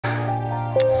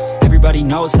Everybody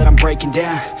knows that I'm breaking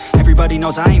down. Everybody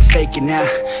knows I ain't faking now.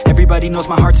 Everybody knows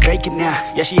my heart's vacant now.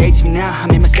 Yeah, she hates me now, I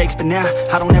made mistakes but now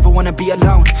I don't ever wanna be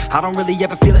alone. I don't really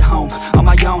ever feel at home. On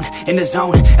my own, in the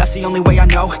zone, that's the only way I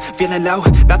know. Feeling low,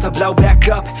 about to blow back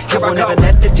up. Here I won't ever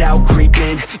let the doubt creep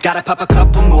in. Gotta pop a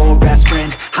couple more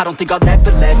aspirin. I don't think I'll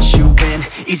ever let you in.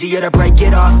 Easier to break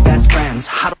it off best friends.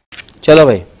 चलो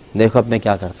भाई देखो अब मैं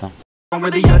क्या करता हूँ. I don't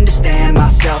really understand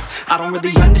myself. I don't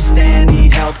really understand,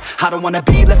 need help. I don't wanna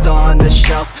be left on the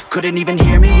shelf. Couldn't even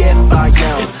hear me if I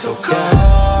yelled. It's so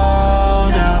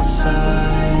cold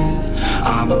outside.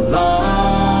 I'm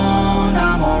alone,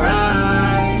 I'm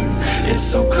alright. It's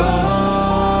so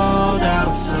cold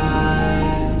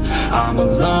outside. I'm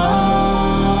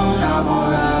alone, I'm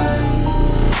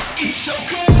alright. It's so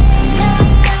cold.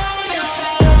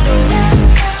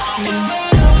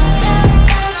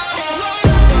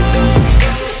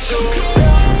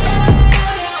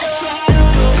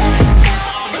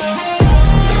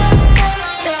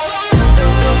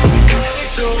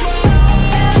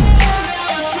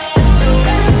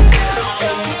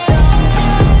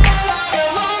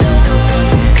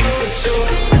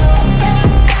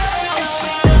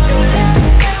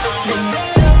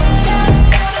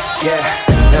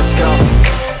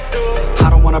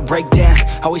 Break down,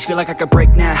 always feel like I could break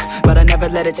now, but I never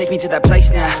let it take me to that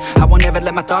place now. I won't ever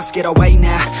let my thoughts get away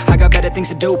now. I got better things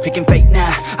to do, picking fate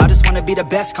now. I just wanna be the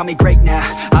best, call me great now.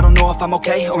 I don't know if I'm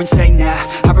okay or insane now.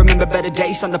 I remember better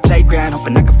days on the playground,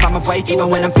 hoping I can find my way. Even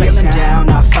when I'm feeling down,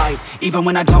 I fight. Even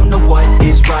when I don't know what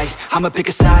is right, I'ma pick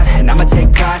a side and I'ma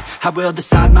take pride. I will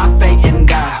decide my fate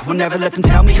and I will never let them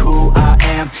tell me who I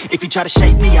am. If you try to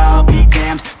shape me, I'll be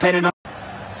damned. Planning on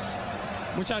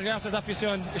Muchas gracias,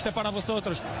 afición. Este es para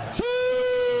vosotros.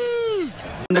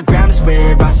 the ground is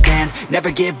where I stand.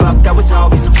 Never give up, that was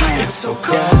always the plan. It's so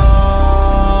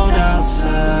cold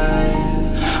outside.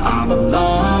 I'm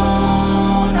alone.